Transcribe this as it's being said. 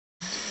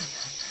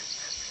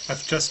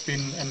I've just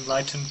been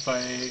enlightened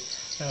by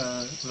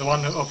the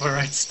one who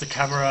operates the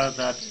camera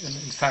that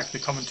in fact the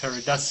commentary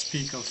does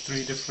speak of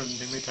 3 different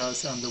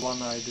nimittas, and the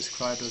one I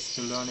described as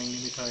the learning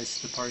nimitta is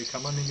the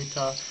parikama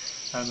nimitta,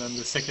 and then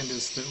the second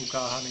is the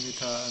ugaha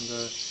nimitta, and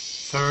the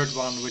third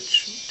one,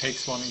 which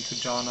takes one into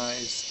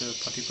jhana, is the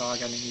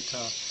patibhaga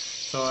nimitta.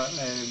 So I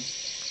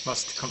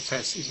must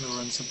confess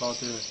ignorance about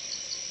the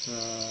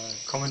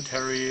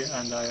commentary,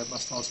 and I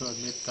must also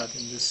admit that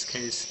in this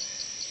case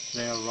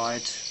they are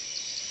right,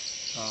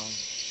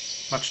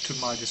 much to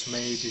my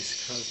dismay,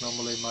 because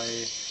normally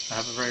I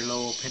have a very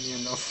low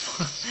opinion of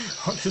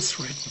what is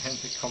written in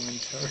the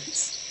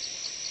commentaries.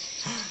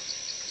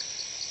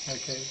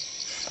 Okay.